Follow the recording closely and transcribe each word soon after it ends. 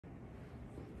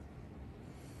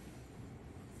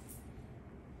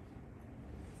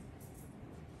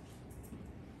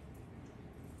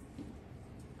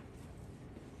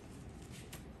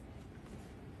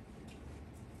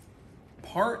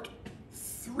part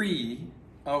 3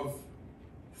 of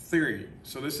theory.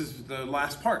 So this is the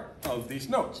last part of these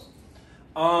notes.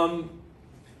 And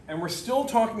we're still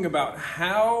talking about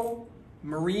how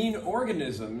marine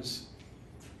organisms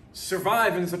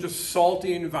survive in such a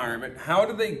salty environment. How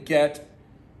do they get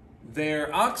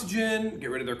their oxygen, get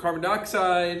rid of their carbon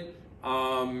dioxide?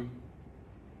 And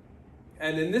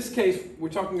in this case, we're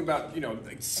talking about,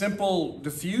 like simple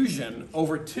diffusion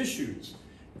over tissues.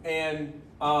 And,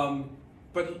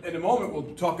 but in a moment,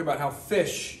 we'll talk about how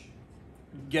fish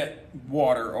get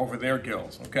water over their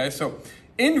gills, okay? So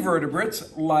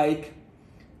invertebrates like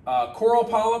coral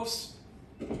polyps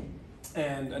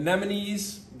and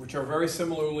anemones, which are very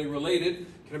similarly related. You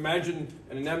can imagine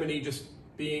an anemone just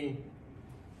being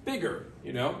bigger,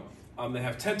 They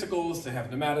have tentacles, they have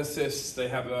nematocysts, they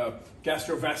have a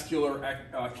gastrovascular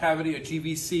cavity, a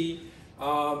GVC.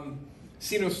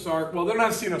 Cenosarc, well, they don't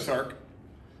have cenosarc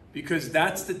because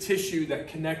that's the tissue that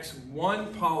connects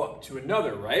one polyp to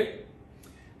another, right?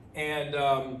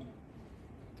 And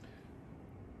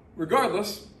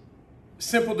regardless,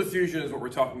 simple diffusion is what we're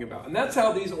talking about. And that's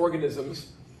how these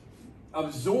organisms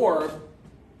absorb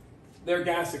their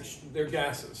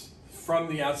gases from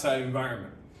the outside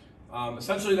environment.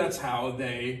 Essentially, that's how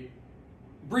they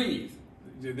breathe.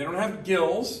 They don't have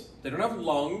gills, they don't have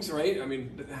lungs, right? I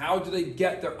mean, how do they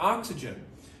get their oxygen?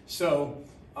 So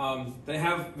they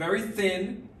have very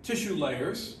thin tissue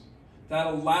layers that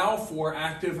allow for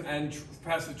active and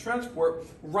passive transport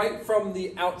right from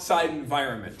the outside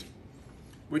environment,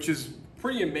 which is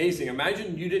pretty amazing.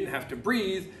 Imagine you didn't have to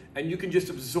breathe and you can just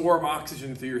absorb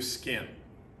oxygen through your skin.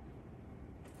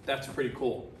 That's pretty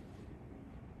cool.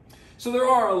 So there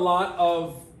are a lot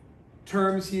of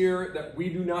terms here that we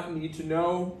do not need to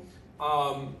know,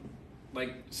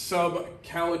 like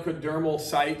subcalicodermal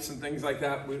sites and things like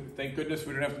that. Thank goodness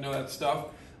we don't have to know that stuff.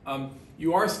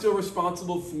 You are still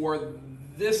responsible for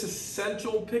this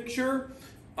essential picture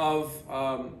of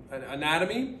an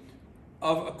anatomy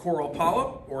of a coral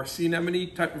polyp or a sea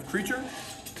anemone type of creature.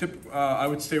 I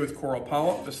would stay with coral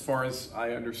polyp as far as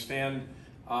I understand.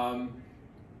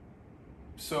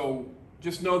 So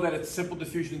just know that it's simple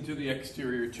diffusion through the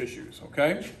exterior tissues,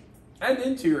 okay? And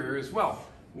interior as well.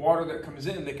 Water that comes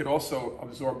in, they could also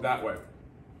absorb that way.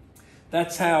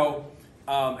 That's how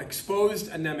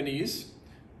exposed anemones,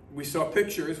 we saw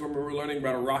pictures when we were learning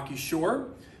about a rocky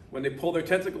shore. When they pull their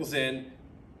tentacles in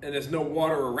and there's no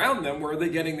water around them, where are they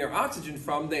getting their oxygen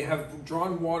from? They have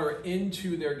drawn water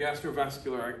into their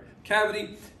gastrovascular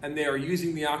cavity, and they are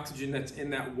using the oxygen that's in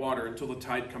that water until the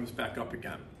tide comes back up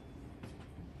again.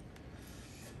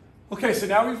 Okay, so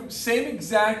now we've same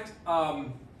exact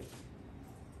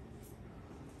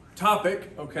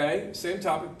topic, okay? Same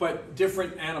topic, but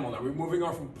different animal. Now we're moving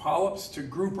on from polyps to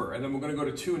grouper, and then we're going to go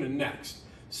to tuna next.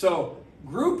 So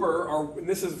grouper, and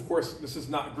this is, of course, this is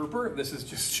not grouper. This is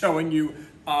just showing you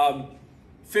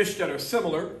fish that are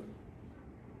similar.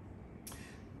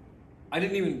 I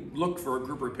didn't even look for a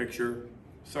grouper picture.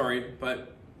 Sorry,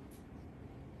 but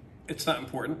it's not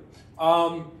important.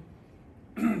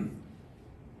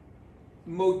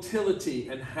 Motility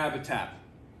and habitat.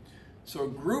 So a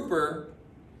grouper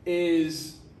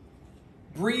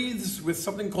breathes with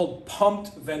something called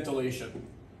pumped ventilation.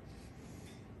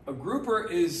 A grouper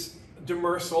is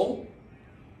demersal,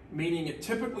 meaning it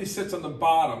typically sits on the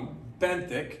bottom,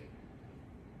 benthic.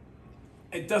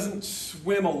 It doesn't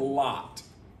swim a lot.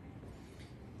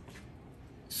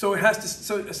 So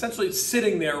essentially it's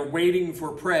sitting there waiting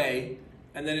for prey,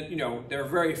 and then they're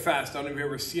very fast. I don't know if you've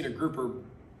ever seen a grouper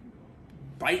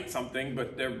bite something,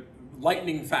 but they're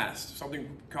lightning fast.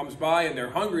 Something comes by and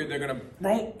they're hungry, they're gonna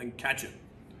boom and catch it.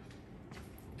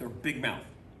 They're big mouth.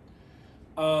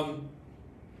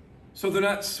 So they're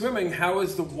not swimming. How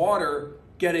is the water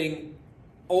getting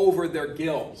over their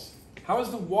gills? How is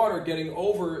the water getting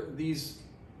over these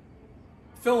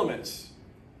filaments?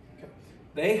 Okay.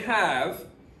 They have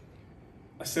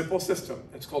a simple system.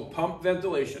 It's called pump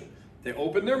ventilation. They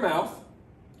open their mouth,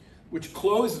 which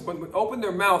closes. When they open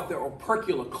their mouth, their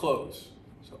opercula close.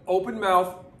 So open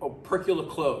mouth, opercula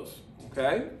close,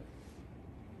 okay?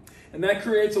 And that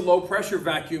creates a low pressure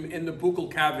vacuum in the buccal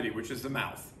cavity, which is the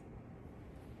mouth.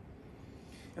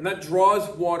 And that draws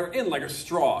water in like a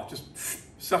straw, just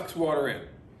sucks water in.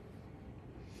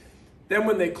 Then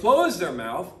when they close their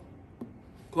mouth,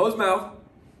 closed mouth,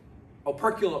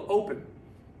 opercula open.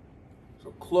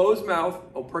 So closed mouth,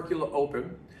 opercula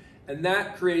open. And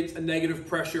that creates a negative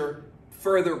pressure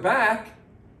further back,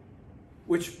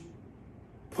 which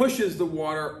pushes the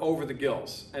water over the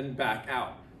gills and back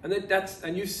out.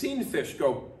 And you've seen fish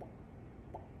go.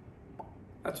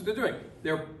 That's what they're doing.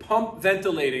 They're pump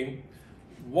ventilating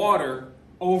water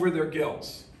over their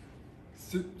gills.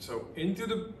 So into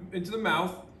the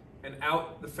mouth and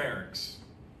out the pharynx.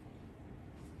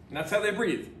 And that's how they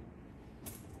breathe.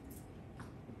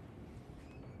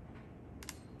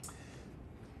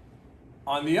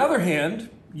 On the other hand,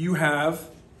 you have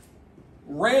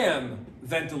ram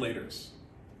ventilators.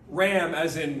 Ram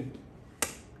as in,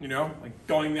 like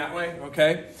going that way,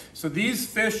 okay? So these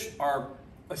fish are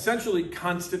essentially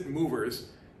constant movers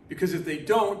because if they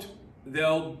don't,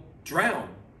 they'll drown.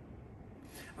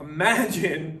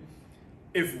 Imagine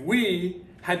if we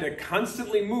had to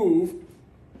constantly move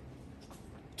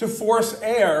to force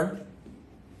air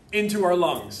into our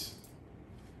lungs.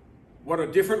 What a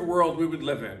different world we would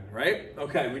live in, right?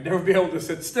 Okay, we'd never be able to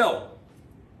sit still.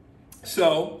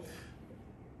 So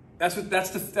that's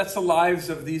the lives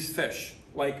of these fish,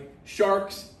 like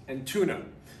sharks and tuna.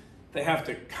 They have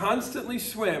to constantly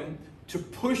swim to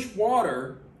push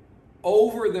water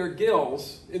over their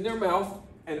gills, in their mouth,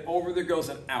 and over their gills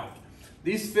and out.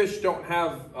 These fish don't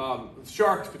have,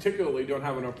 sharks particularly don't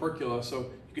have an operculum, so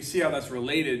you can see how that's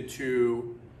related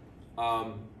to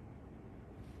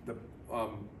the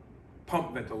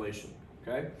pump ventilation,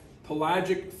 okay?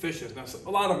 Pelagic fishes, now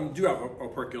a lot of them do have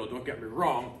operculum, don't get me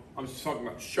wrong. I'm just talking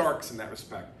about sharks in that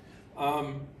respect.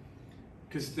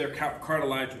 Because they're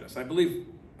cartilaginous. I believe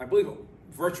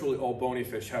virtually all bony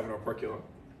fish have an operculum.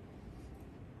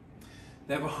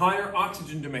 They have a higher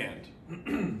oxygen demand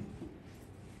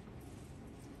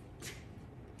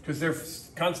because they're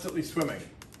constantly swimming.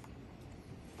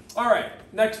 All right,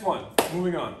 next one,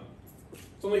 moving on.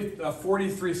 It's only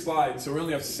 43 slides, so we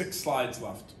only have 6 slides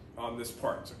left on this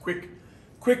part. It's a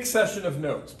quick session of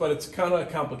notes, but it's kind of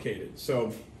complicated.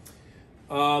 So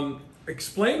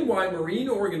explain why marine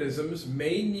organisms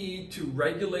may need to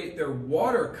regulate their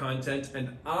water content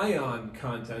and ion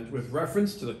content with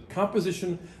reference to the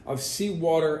composition of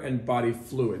seawater and body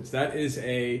fluids. That is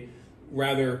a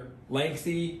rather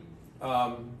lengthy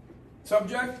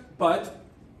subject, but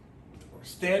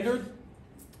standard.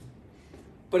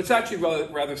 But it's actually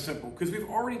rather simple because we've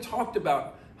already talked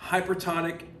about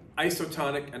hypertonic,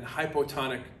 isotonic, and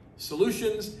hypotonic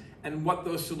solutions and what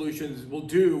those solutions will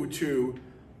do to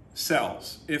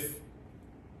cells if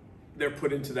they're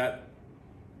put into that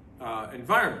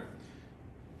environment.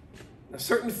 Now,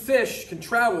 certain fish can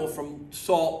travel from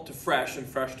salt to fresh and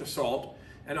fresh to salt,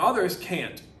 and others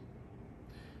can't.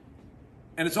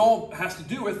 And it all has to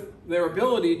do with their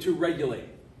ability to regulate.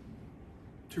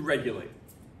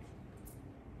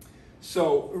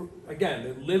 So again,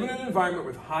 they live in an environment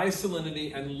with high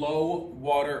salinity and low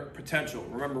water potential.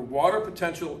 Remember, water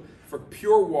potential for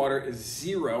pure water is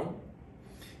 0.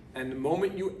 And the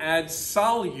moment you add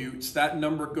solutes, that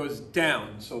number goes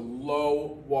down, so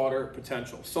low water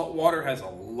potential. Salt water has a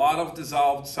lot of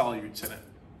dissolved solutes in it.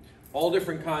 All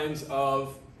different kinds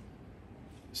of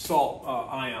salt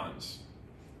ions.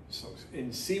 So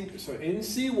in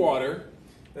seawater,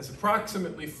 that's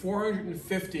approximately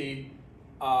 450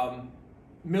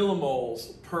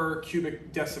 millimoles per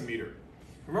cubic decimeter.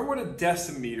 Remember what a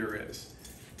decimeter is.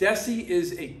 Deci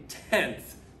is a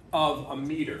tenth of a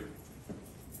meter.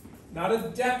 Not a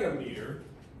decameter.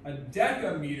 A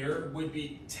decameter would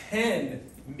be 10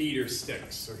 meter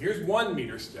sticks. So here's 1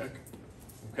 meter stick,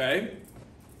 okay?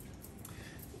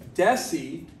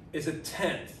 Deci is a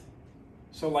tenth.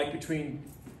 So like between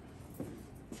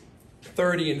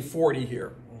 30 and 40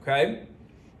 here, okay?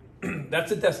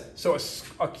 That's a so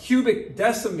a cubic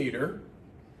decimeter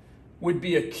would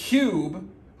be a cube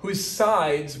whose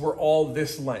sides were all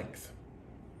this length.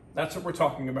 That's what we're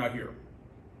talking about here.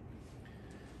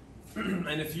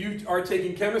 And if you are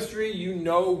taking chemistry, you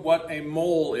know what a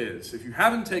mole is. If you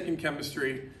haven't taken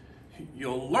chemistry,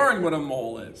 you'll learn what a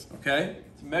mole is, okay?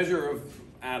 It's a measure of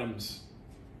atoms,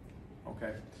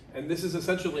 okay? And this is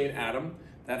essentially an atom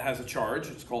that has a charge.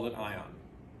 It's called an ion.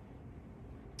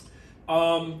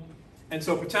 And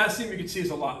so potassium, you can see, is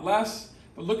a lot less.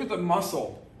 But look at the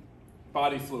muscle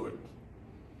body fluid.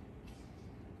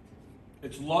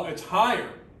 It's higher.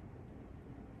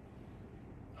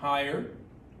 Higher.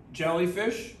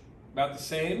 Jellyfish, about the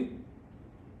same.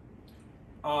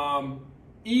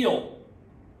 Eel.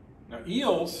 Now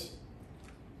eels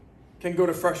can go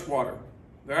to fresh water.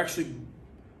 They're actually,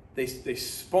 they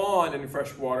spawn in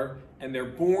fresh water and they're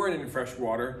born in fresh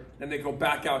water, and they go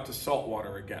back out to salt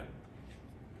water again.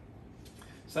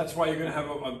 So that's why you're going to have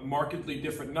a markedly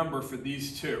different number for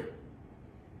these two.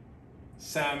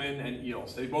 Salmon and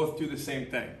eels. They both do the same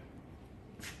thing.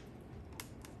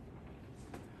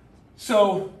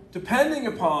 So depending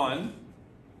upon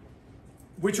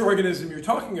which organism you're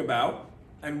talking about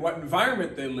and what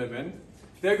environment they live in,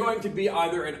 they're going to be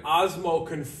either an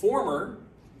osmoconformer,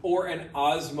 or an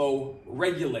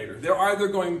osmoregulator. They're either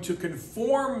going to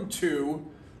conform to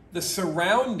the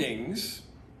surroundings,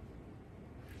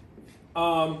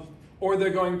 or they're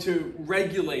going to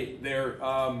regulate their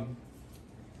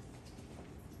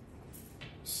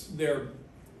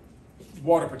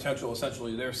water potential,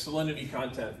 essentially, their salinity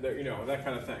content, their, that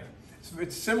kind of thing. So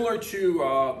it's similar to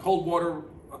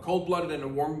cold-blooded and a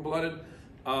warm-blooded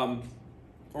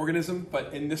organism,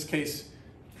 but in this case,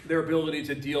 their ability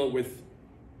to deal with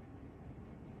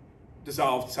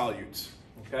dissolved solutes,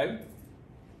 okay?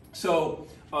 So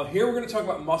here we're going to talk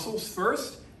about mussels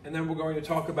first, and then we're going to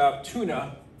talk about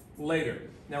tuna later.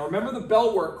 Now remember the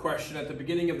bell work question at the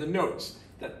beginning of the notes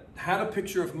that had a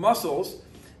picture of mussels,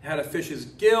 had a fish's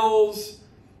gills,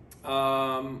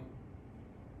 some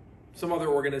other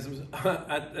organisms,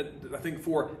 I think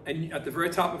 4, and at the very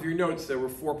top of your notes there were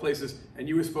 4 places, and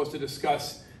you were supposed to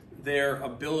discuss their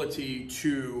ability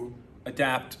to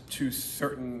adapt to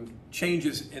certain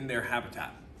changes in their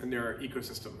habitat, in their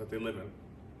ecosystem that they live in.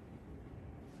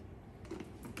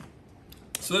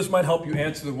 So this might help you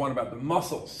answer the one about the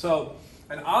mussels. So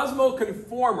an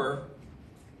osmoconformer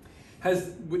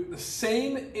has with the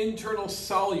same internal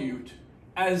solute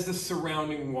as the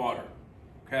surrounding water,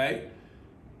 okay?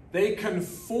 They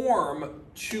conform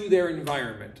to their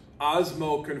environment,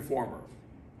 osmoconformer.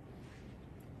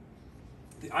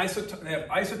 They have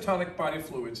isotonic body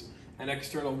fluids and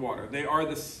external water. They are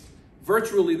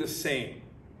virtually the same.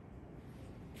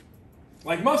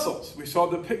 Like mussels, we saw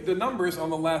the numbers on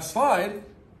the last slide,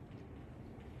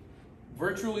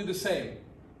 virtually the same.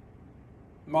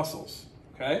 Mussels,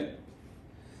 okay?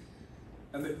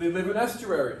 And they live in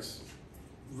estuaries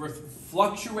with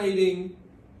fluctuating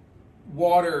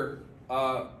water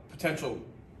potential.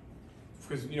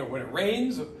 Because, when it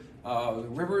rains, the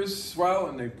rivers swell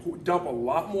and they dump a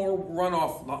lot more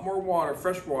runoff, a lot more water,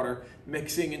 fresh water,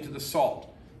 mixing into the salt,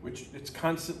 which it's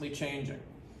constantly changing.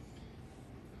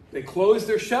 They close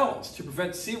their shells to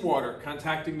prevent seawater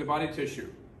contacting the body tissue.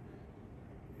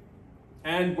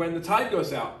 And when the tide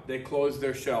goes out, they close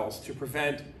their shells to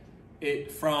prevent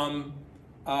it from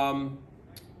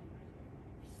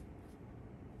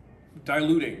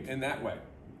diluting in that way.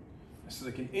 So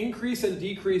they can increase and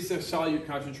decrease their solute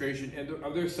concentration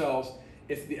of their cells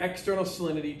if the external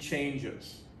salinity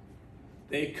changes.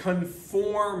 They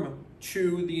conform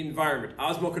to the environment,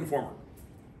 osmoconformer.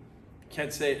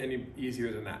 Can't say it any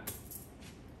easier than that.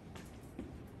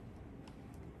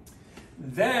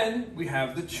 Then we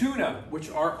have the tuna, which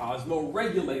are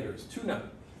osmoregulators. Tuna.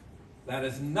 That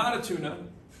is not a tuna.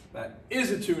 That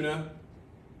is a tuna.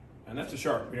 And that's a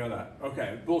shark. We know that.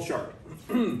 Okay, bull shark.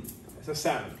 It's a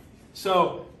salmon.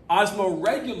 So,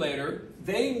 osmoregulator,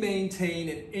 they maintain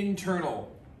an internal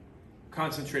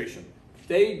concentration.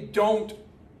 They don't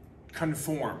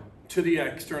conform to the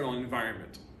external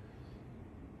environment.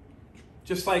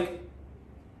 Just like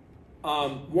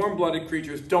warm-blooded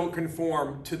creatures don't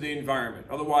conform to the environment.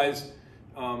 Otherwise,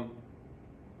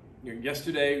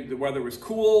 yesterday the weather was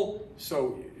cool,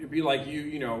 so it'd be like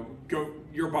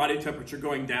your body temperature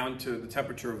going down to the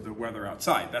temperature of the weather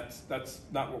outside. That's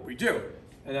not what we do,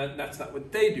 and that's not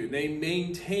what they do. They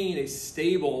maintain a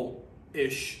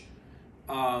stable-ish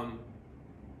solute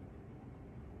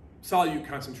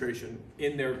concentration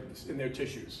in their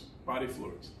tissues, body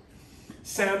fluids.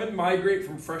 Salmon migrate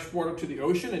from freshwater to the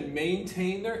ocean and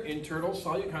maintain their internal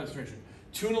solute concentration.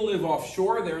 Tuna live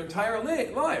offshore their entire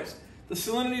lives. The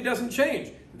salinity doesn't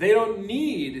change. They don't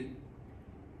need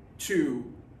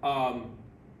to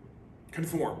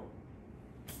conform.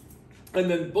 And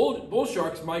then bull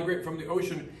sharks migrate from the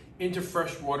ocean into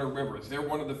freshwater rivers. They're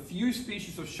one of the few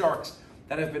species of sharks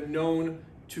that have been known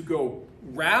to go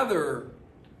rather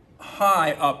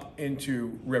high up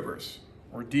into rivers.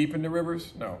 Or deep into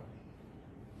rivers? No.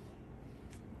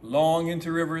 Long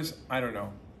into rivers? I don't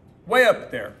know. Way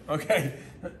up there, okay?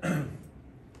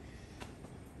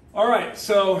 All right,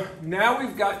 so now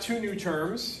we've got 2 new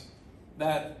terms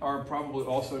that are probably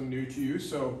also new to you.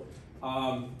 So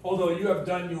although you have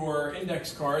done your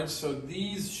index cards, so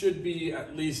these should be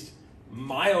at least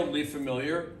mildly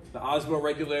familiar. The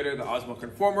osmoregulator, the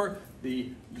osmoconformer, the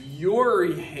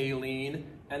euryhaline,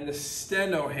 and the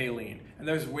stenohaline. And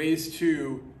there's ways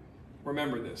to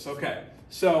remember this. Okay,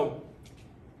 so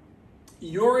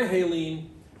euryhaline,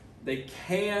 they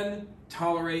can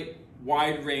tolerate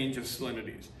wide range of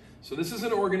salinities. So this is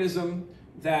an organism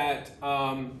that,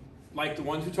 like the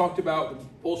ones we talked about, the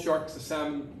bull sharks, the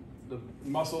salmon, the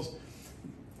mussels,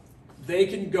 they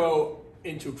can go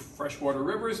into freshwater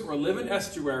rivers or live in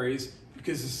estuaries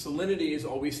because the salinity is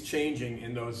always changing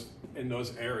in those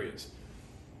areas.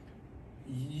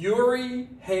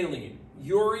 Euryhaline.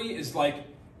 Eury is like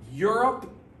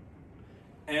Europe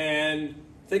and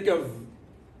think of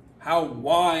how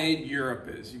wide Europe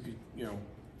is. You could,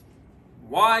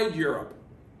 wide Europe.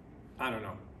 I don't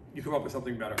know. You come up with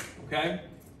something better, okay?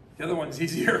 The other one's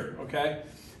easier, okay?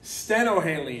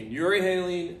 Stenohaline,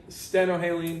 euryhaline,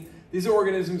 stenohaline. These are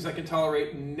organisms that can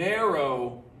tolerate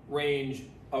narrow range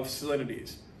of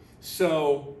salinities.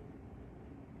 So,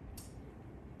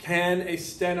 can a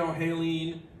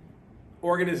stenohaline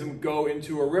organism go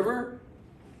into a river?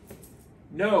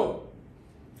 No.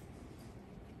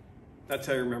 That's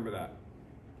how you remember that.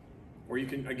 Or you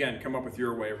can, again, come up with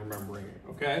your way of remembering it,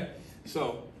 okay?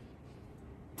 So,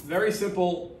 very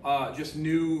simple, just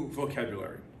new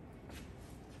vocabulary.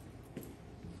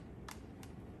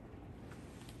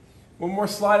 One more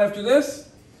slide after this.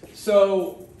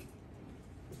 So,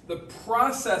 the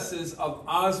processes of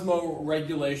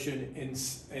osmoregulation in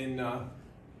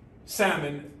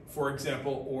salmon, for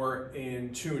example, or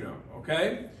in tuna,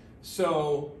 okay?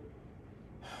 So,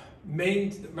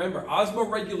 remember,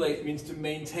 osmoregulate means to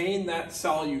maintain that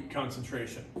solute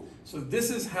concentration. So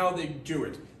this is how they do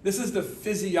it. This is the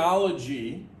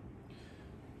physiology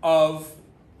of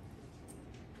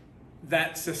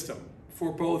that system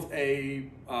for both a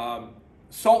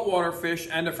saltwater fish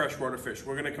and a freshwater fish.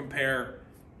 We're going to compare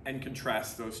and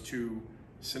contrast those two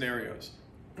scenarios.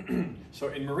 So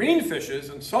in marine fishes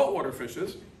and saltwater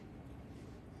fishes,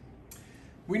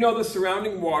 we know the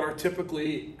surrounding water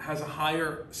typically has a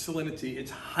higher salinity.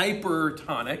 It's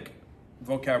hypertonic,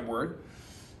 vocab word,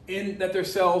 in that their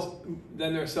cells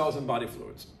in body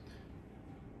fluids.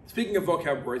 Speaking of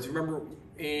vocab words, remember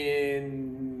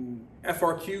in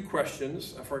FRQ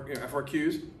questions,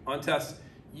 FRQs on tests,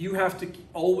 you have to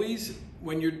always,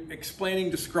 when you're explaining,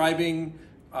 describing,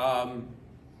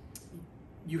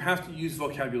 you have to use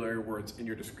vocabulary words in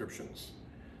your descriptions.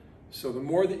 So the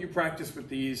more that you practice with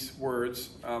these words,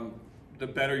 the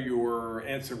better your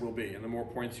answer will be and the more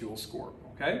points you will score,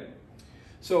 okay?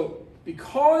 So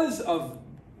because of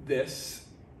this,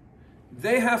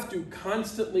 they have to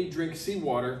constantly drink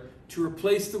seawater to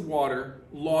replace the water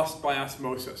lost by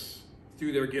osmosis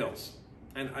through their gills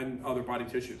and other body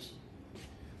tissues.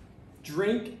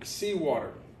 Drink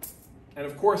seawater. And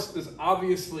of course, there's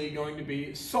obviously going to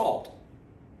be salt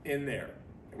in there.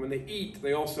 And when they eat,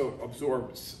 they also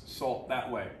absorb salt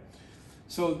that way.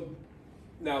 So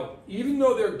now, even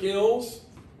though their gills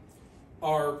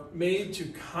are made to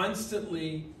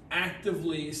constantly,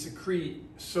 actively secrete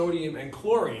sodium and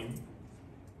chlorine,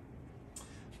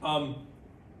 and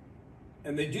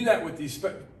they do that with these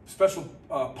special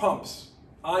pumps,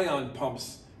 ion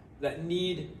pumps, that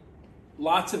need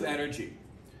lots of energy.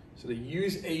 So they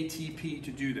use ATP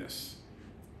to do this.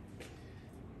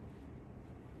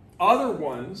 Other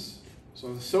ones,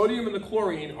 so the sodium and the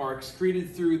chlorine are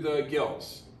excreted through the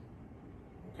gills.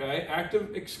 Okay,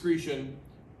 active excretion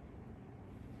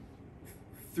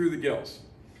through the gills.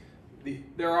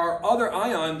 There are other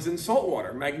ions in salt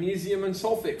water, magnesium and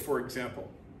sulfate, for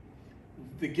example.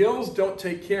 The gills don't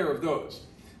take care of those.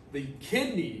 The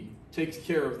kidney takes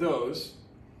care of those,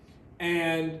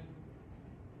 and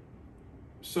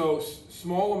so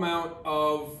small amount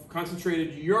of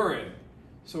concentrated urine.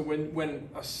 So when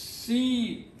a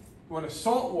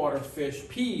saltwater fish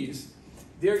pees,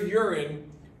 their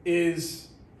urine is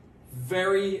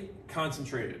very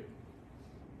concentrated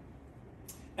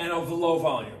and of low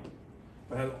volume.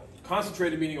 But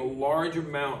concentrated meaning a large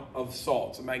amount of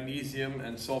salts, magnesium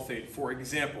and sulfate, for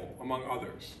example, among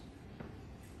others.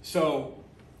 So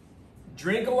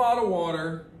drink a lot of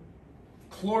water.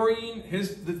 Chlorine,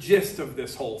 here's the gist of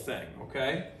this whole thing,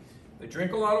 okay? They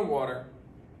drink a lot of water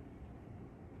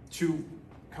to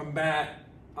combat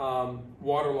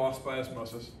water loss by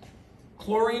osmosis.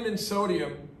 Chlorine and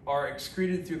sodium are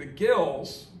excreted through the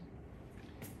gills,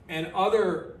 and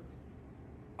other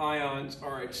ions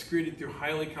are excreted through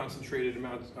highly concentrated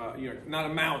amounts, not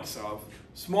amounts of,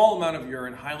 small amount of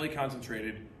urine, highly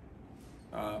concentrated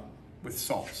with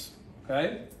salts,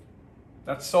 okay?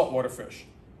 That's saltwater fish.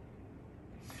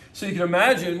 So you can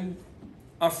imagine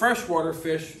a freshwater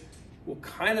fish will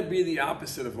kind of be the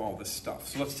opposite of all this stuff.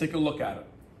 So let's take a look at it.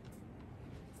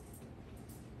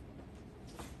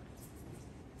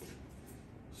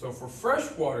 So for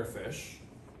freshwater fish,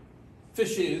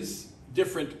 fishes,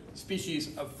 different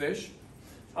species of fish,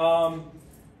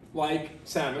 like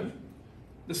salmon,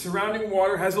 the surrounding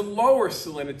water has a lower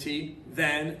salinity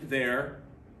than their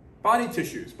body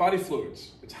tissues, body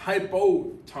fluids. It's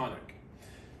hypotonic.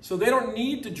 So they don't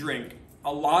need to drink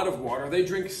a lot of water. They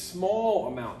drink small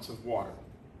amounts of water.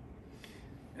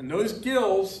 And those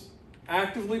gills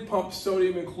actively pump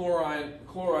sodium and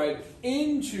chloride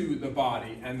into the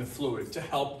body and the fluid to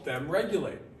help them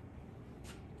regulate.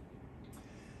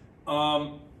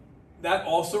 that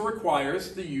also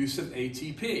requires the use of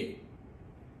ATP.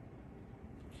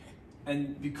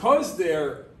 And because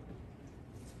they're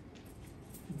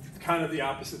kind of the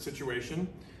opposite situation,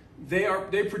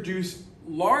 they produce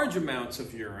large amounts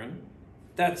of urine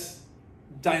that's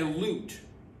dilute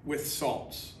with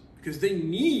salts, because they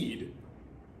need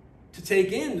to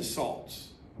take in salts,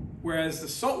 whereas the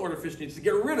saltwater fish needs to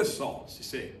get rid of salts, you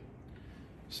see.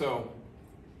 So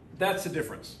that's the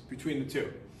difference between the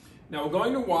two. Now we're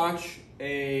going to watch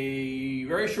a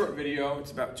very short video,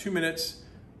 it's about 2 minutes,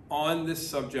 on this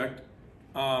subject.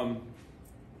 And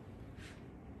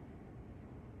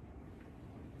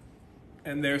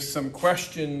there's some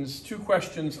questions, 2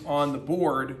 questions on the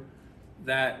board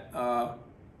that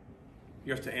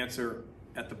you have to answer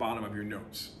at the bottom of your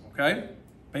notes, okay?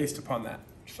 Based upon that.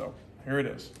 So here it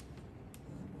is.